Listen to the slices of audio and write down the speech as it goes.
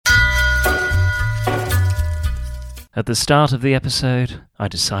At the start of the episode, I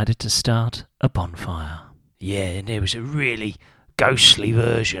decided to start a bonfire. Yeah, and there was a really ghostly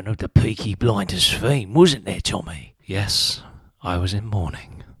version of the Peaky Blinders theme, wasn't there, Tommy? Yes, I was in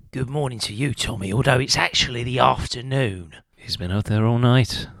mourning. Good morning to you, Tommy, although it's actually the afternoon. He's been out there all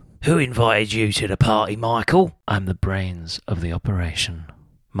night. Who invited you to the party, Michael? I'm the brains of the operation.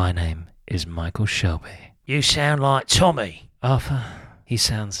 My name is Michael Shelby. You sound like Tommy. Arthur, he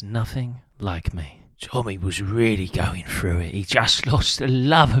sounds nothing like me. Tommy was really going through it. He just lost the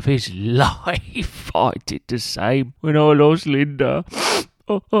love of his life. I did the same when I lost Linda.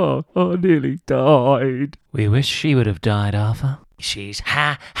 I nearly died. We wish she would have died, Arthur. She's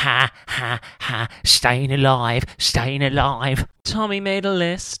ha, staying alive. Tommy made a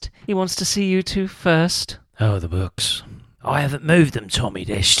list. He wants to see you two first. Oh, the books. I haven't moved them, Tommy.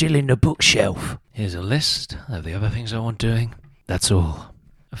 They're still in the bookshelf. Here's a list of the other things I want doing. That's all.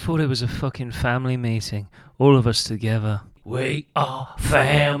 I thought it was a fucking family meeting. All of us together. We are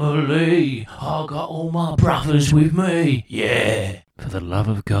family. I got all my brothers with me. Yeah. For the love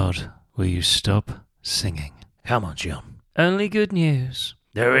of God, will you stop singing? Come on, John. Only good news.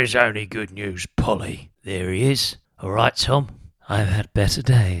 There is only good news, Polly. There he is. All right, Tom. I've had better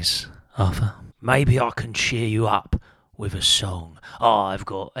days, Arthur. Maybe I can cheer you up with a song. I've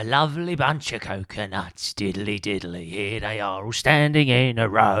got a lovely bunch of coconuts, diddly diddly, here they are all standing in a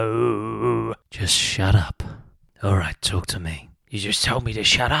row. Just shut up. All right, talk to me. You just told me to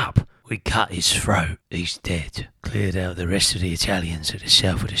shut up. We cut his throat. He's dead. Cleared out the rest of the Italians at the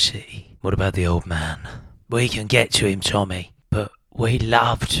south of the city. What about the old man? We can get to him, Tommy, but we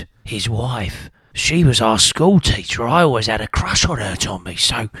loved his wife. She was our school teacher. I always had a crush on her, Tommy,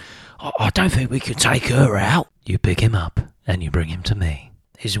 so I don't think we could take her out. You pick him up and you bring him to me.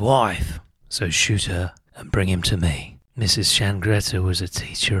 His wife. So shoot her and bring him to me. Mrs. Shangretta was a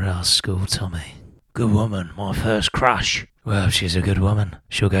teacher at our school, Tommy. Good woman, my first crush. Well, she's a good woman.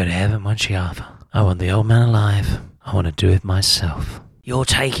 She'll go to heaven, won't she, Arthur? I want the old man alive. I want to do it myself. You're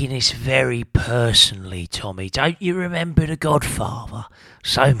taking this very personally, Tommy. Don't you remember The Godfather?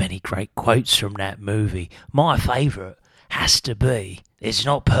 So many great quotes from that movie. My favourite has to be, it's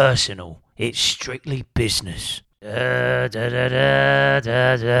not personal, it's strictly business. Right,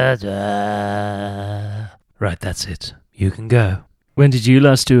 that's it. You can go. When did you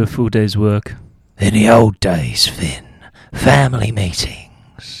last do a full day's work? In the old days, Finn. Family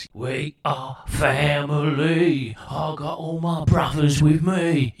meetings. We are family. I got all my brothers with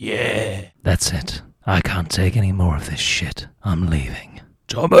me. Yeah. That's it. I can't take any more of this shit. I'm leaving.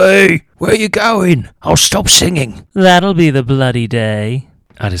 Tommy, where you going? I'll stop singing. That'll be the bloody day.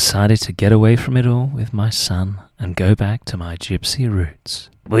 I decided to get away from it all with my son and go back to my gypsy roots.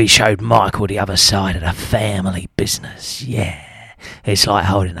 We showed Michael the other side of the family business. Yeah. It's like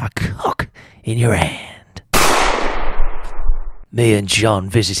holding a cock in your hand. Me and John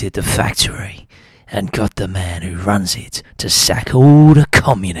visited the factory and got the man who runs it to sack all the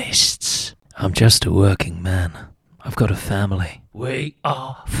communists. I'm just a working man. I've got a family. We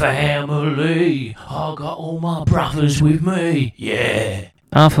are family. I got all my brothers with me. Yeah.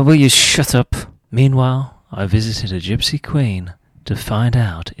 Arthur, will you shut up? Meanwhile, I visited a gypsy queen to find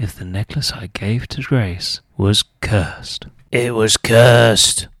out if the necklace I gave to Grace was cursed. It was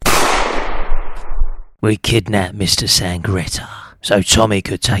cursed. We kidnapped Mr. Sangretta so Tommy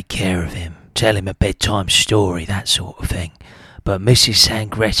could take care of him, tell him a bedtime story, that sort of thing. But Mrs.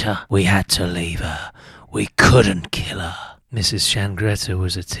 Sangretta, we had to leave her. We couldn't kill her. Mrs. Shangretta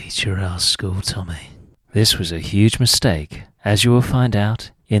was a teacher at our school, Tommy. This was a huge mistake, as you will find out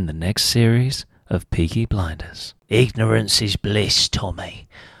in the next series of Peaky Blinders. Ignorance is bliss, Tommy.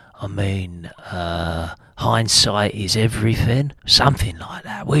 I mean, hindsight is everything. Something like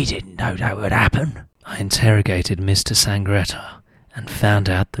that. We didn't know that would happen. I interrogated Mr. Sangretta and found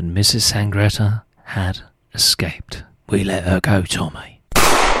out that Mrs. Sangretta had escaped. We let her go, Tommy.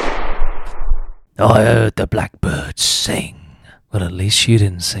 I heard the blackbirds sing. Well, at least you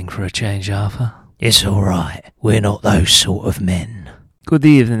didn't sing for a change, Arthur. It's all right. We're not those sort of men. Good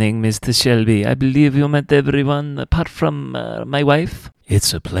evening, Mr. Shelby. I believe you met everyone apart from my wife.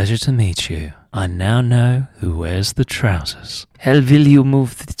 It's a pleasure to meet you. I now know who wears the trousers. How will you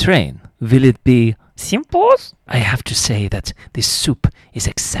move the train? Will it be simple? I have to say that this soup is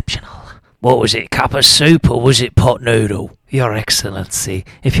exceptional. What was it, cup of soup or was it pot noodle? Your Excellency,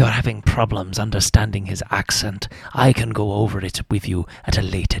 if you're having problems understanding his accent, I can go over it with you at a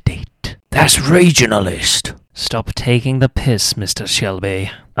later date. That's regionalist. Stop taking the piss, Mr.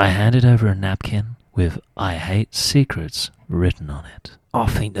 Shelby. I handed over a napkin with "I hate secrets" written on it. I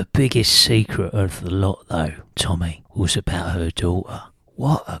think the biggest secret of the lot, though, Tommy, was about her daughter.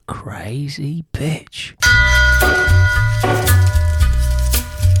 What a crazy bitch.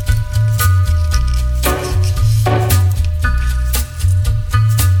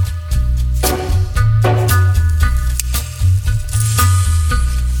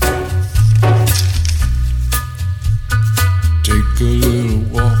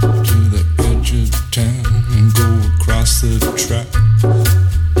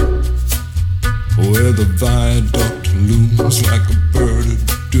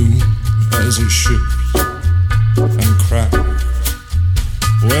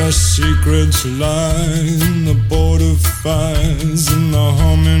 red line, the border fires and the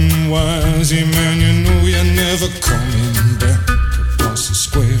humming wires. Yeah, man, you know you're never coming back. Past the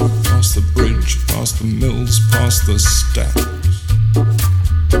square, past the bridge, past the mills, past the stacks.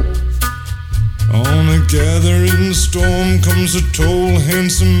 On a gathering storm comes a tall,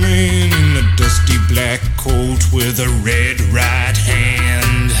 handsome man in a dusty black coat with a red right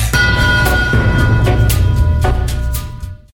hand.